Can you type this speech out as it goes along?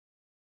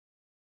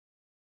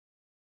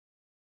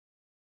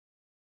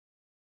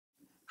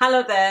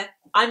Hello there,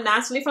 I'm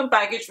Natalie from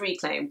Baggage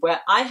Reclaim,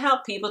 where I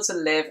help people to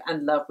live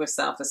and love with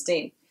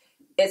self-esteem.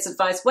 It's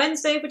Advice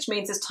Wednesday, which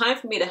means it's time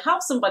for me to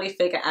help somebody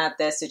figure out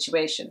their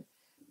situation.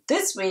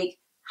 This week,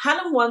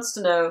 Helen wants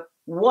to know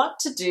what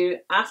to do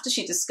after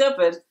she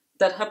discovered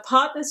that her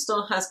partner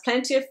still has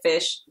plenty of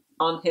fish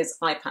on his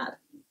iPad.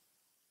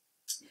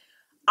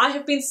 I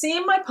have been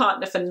seeing my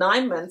partner for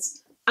 9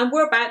 months and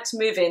we're about to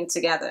move in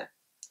together.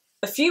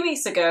 A few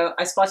weeks ago,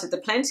 I spotted the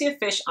plenty of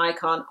fish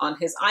icon on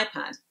his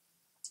iPad.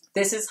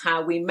 This is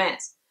how we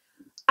met.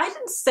 I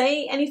didn't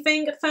say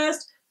anything at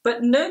first,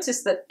 but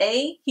noticed that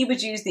A, he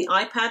would use the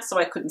iPad so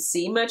I couldn't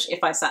see much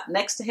if I sat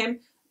next to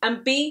him,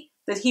 and B,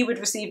 that he would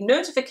receive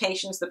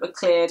notifications that were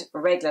cleared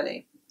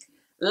regularly.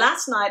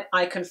 Last night,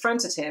 I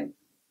confronted him.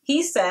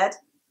 He said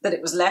that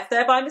it was left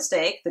there by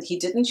mistake, that he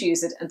didn't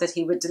use it, and that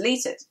he would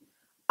delete it.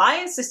 I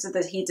insisted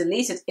that he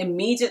delete it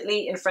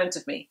immediately in front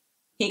of me.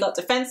 He got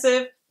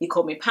defensive, he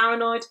called me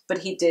paranoid, but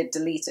he did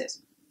delete it.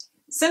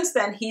 Since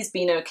then, he's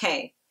been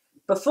okay.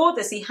 Before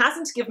this, he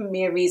hasn't given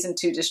me a reason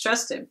to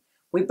distrust him.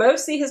 We both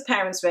see his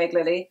parents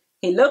regularly.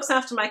 He looks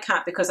after my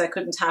cat because I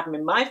couldn't have him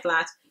in my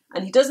flat,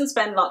 and he doesn't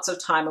spend lots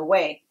of time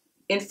away.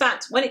 In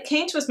fact, when it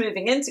came to us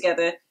moving in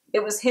together,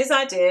 it was his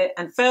idea,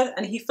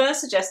 and he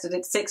first suggested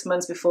it 6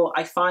 months before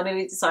I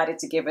finally decided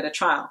to give it a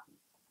trial.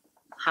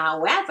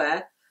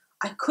 However,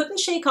 I couldn't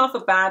shake off a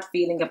bad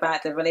feeling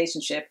about the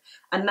relationship,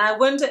 and now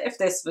wonder if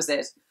this was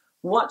it.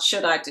 What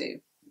should I do?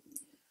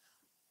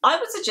 I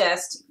would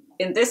suggest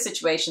in this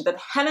situation that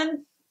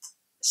Helen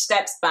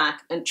steps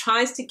back and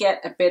tries to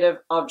get a bit of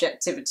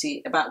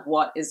objectivity about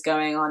what is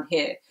going on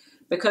here.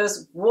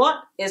 Because what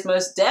is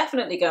most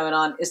definitely going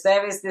on is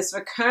there is this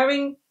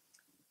recurring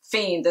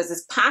theme, there's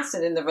this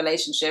pattern in the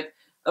relationship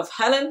of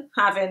Helen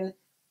having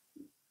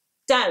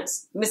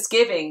doubts,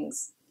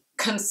 misgivings,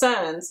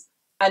 concerns,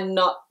 and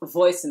not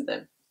voicing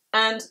them.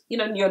 And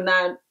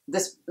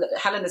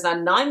Helen is now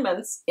 9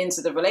 months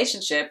into the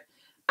relationship,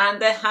 and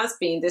there has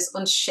been this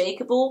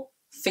unshakable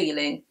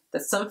feeling that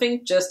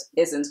something just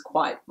isn't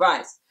quite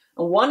right.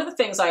 And one of the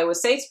things I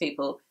always say to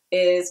people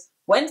is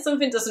when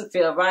something doesn't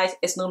feel right,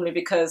 it's normally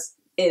because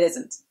it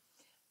isn't.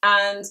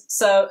 And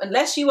so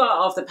unless you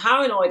are of the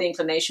paranoid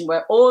inclination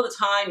where all the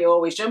time you're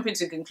always jumping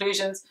to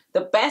conclusions,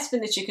 the best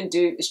thing that you can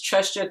do is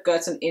trust your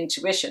gut and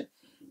intuition.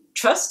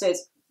 Trust it,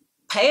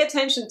 pay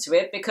attention to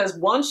it, because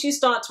once you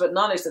start to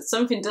acknowledge that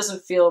something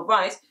doesn't feel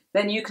right,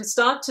 then you can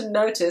start to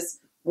notice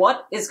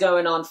what is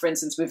going on, for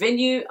instance, within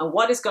you and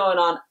what is going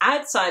on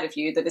outside of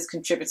you that is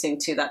contributing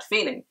to that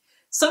feeling.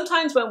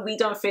 Sometimes when we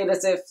don't feel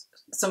as if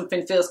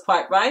something feels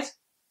quite right,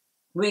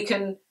 we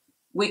can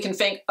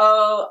think,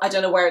 oh, I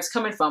don't know where it's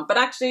coming from. But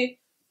actually,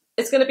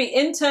 it's going to be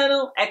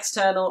internal,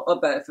 external,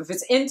 or both. If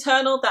it's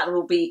internal, that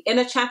will be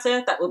inner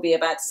chatter. That will be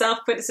about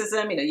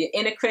self-criticism, your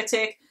inner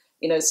critic,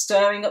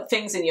 stirring up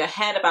things in your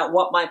head about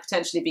what might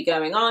potentially be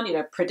going on,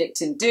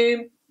 predicting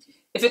doom.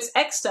 If it's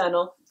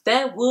external,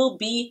 there will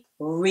be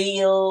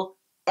real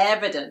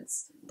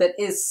evidence that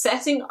is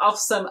setting off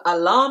some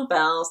alarm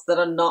bells that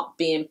are not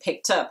being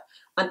picked up.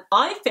 And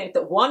I think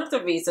that one of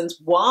the reasons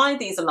why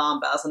these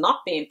alarm bells are not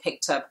being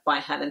picked up by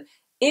Helen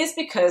is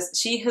because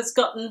she has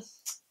gotten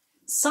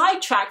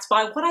sidetracked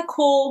by what I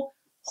call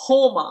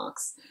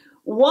hallmarks.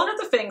 One of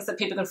the things that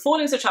people can fall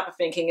into the trap of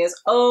thinking is,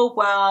 oh,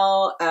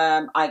 well,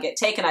 I get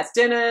taken out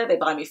to dinner, they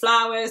buy me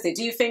flowers, they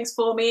do things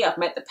for me, I've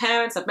met the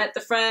parents, I've met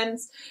the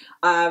friends,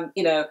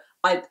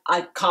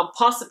 I can't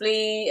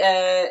possibly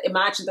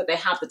imagine that they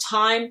have the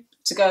time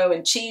to go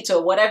and cheat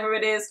or whatever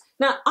it is.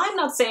 Now, I'm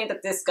not saying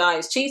that this guy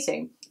is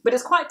cheating, but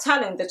it's quite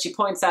telling that she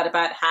points out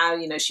about how,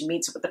 she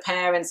meets up with the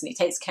parents and he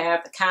takes care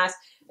of the cat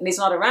and he's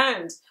not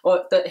around,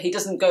 or that he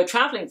doesn't go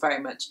traveling very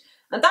much.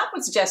 And that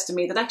would suggest to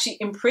me that actually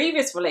in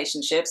previous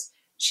relationships,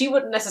 she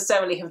wouldn't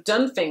necessarily have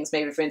done things,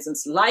 maybe, for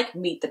instance, like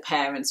meet the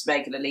parents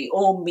regularly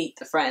or meet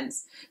the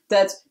friends,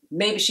 that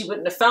maybe she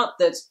wouldn't have felt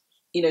that,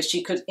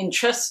 she could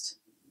entrust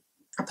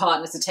a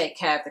partner to take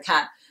care of the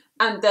cat.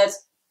 And that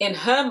in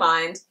her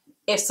mind,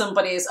 if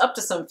somebody is up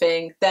to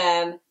something,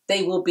 then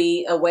they will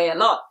be away a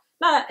lot.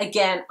 Now,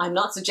 again, I'm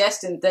not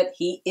suggesting that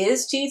he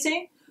is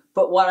cheating,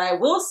 but what I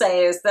will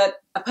say is that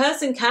a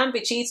person can be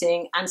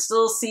cheating and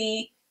still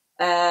see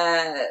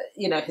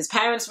his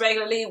parents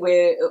regularly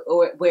with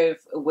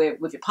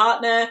your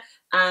partner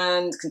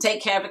and can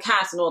take care of a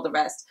cat and all the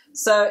rest.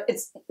 So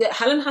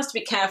Helen has to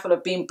be careful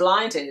of being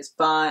blinded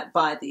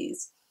by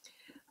these.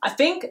 I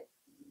think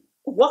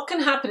what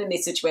can happen in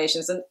these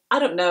situations, and I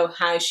don't know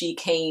how she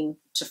came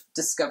to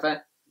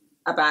discover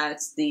about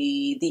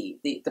the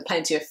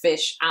Plenty of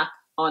Fish app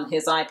on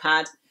his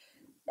iPad.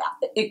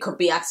 It could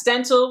be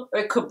accidental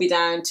or it could be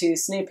down to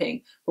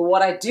snooping. But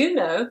what I do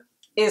know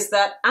is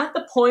that at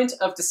the point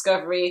of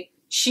discovery,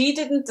 she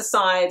didn't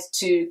decide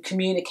to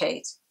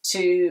communicate,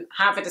 to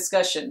have a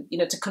discussion,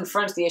 to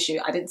confront the issue.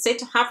 I didn't say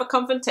to have a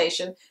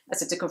confrontation, I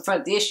said to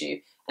confront the issue.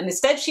 And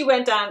instead she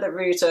went down the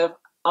route of,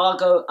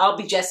 I'll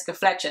be Jessica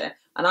Fletcher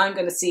and I'm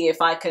going to see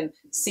if I can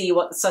see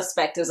what the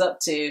suspect is up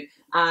to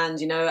and,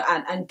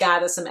 and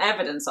gather some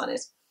evidence on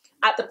it.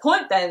 At the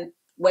point then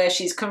where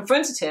she's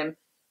confronted him,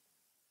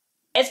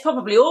 It's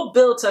probably all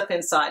built up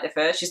inside of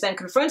her. She's then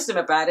confronted him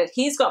about it.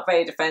 He's got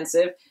very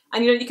defensive.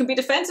 And, you can be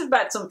defensive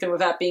about something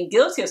without being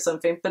guilty of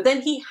something. But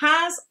then he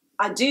has,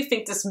 I do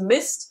think,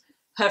 dismissed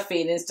her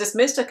feelings,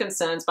 dismissed her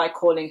concerns by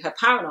calling her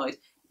paranoid.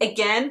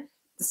 Again,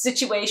 the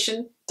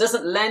situation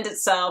doesn't lend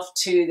itself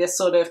to this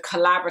sort of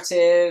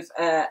collaborative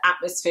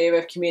atmosphere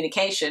of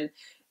communication.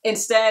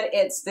 Instead,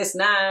 it's this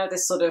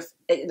sort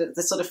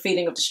of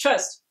feeling of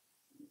distrust.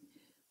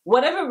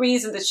 Whatever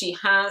reason that she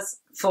has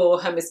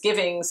for her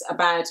misgivings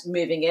about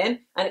moving in,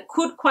 and it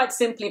could quite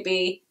simply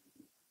be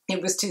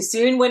it was too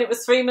soon when it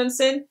was 3 months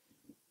in.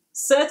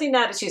 Certainly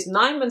now that she's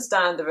 9 months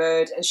down the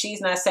road and she's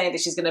now saying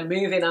that she's going to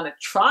move in on a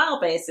trial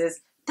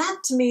basis,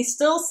 that to me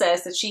still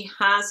says that she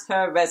has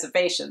her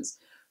reservations.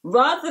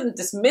 Rather than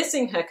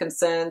dismissing her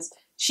concerns,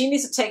 she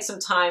needs to take some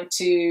time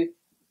to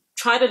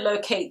try to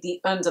locate the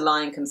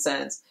underlying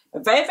concerns. A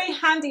very, very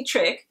handy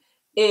trick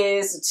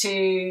is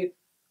to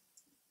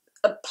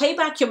play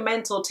back your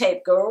mental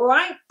tape, go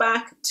right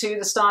back to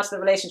the start of the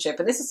relationship.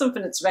 And this is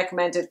something that's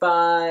recommended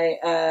by,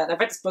 I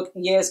read this book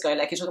years ago,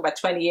 like you're talking about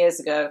 20 years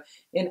ago,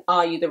 in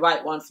Are You the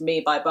Right One for Me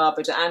by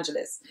Barbara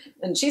DeAngelis.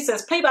 And she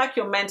says, play back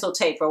your mental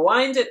tape,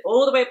 rewind it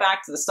all the way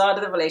back to the start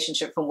of the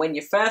relationship from when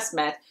you first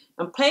met,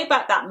 and play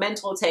back that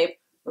mental tape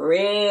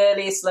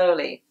really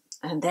slowly.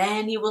 And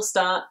then you will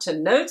start to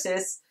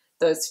notice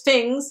those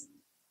things,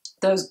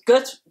 those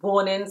gut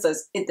warnings,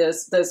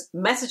 those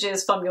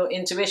messages from your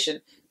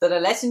intuition that are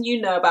letting you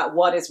know about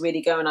what is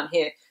really going on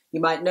here.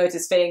 You might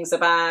notice things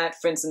about,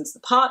 for instance,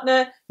 the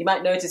partner. You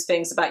might notice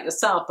things about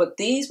yourself, but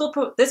this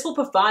will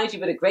provide you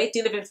with a great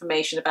deal of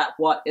information about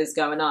what is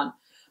going on.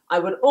 I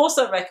would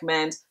also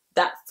recommend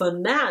that for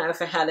now,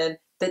 for Helen,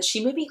 that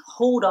she maybe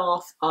hold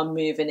off on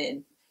moving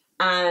in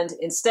and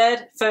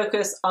instead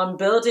focus on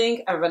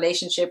building a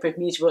relationship with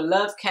mutual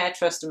love, care,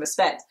 trust, and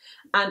respect.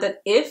 And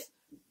that if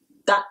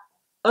that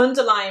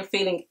underlying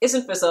feeling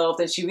isn't resolved,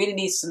 then she really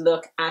needs to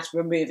look at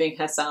removing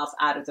herself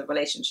out of the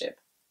relationship.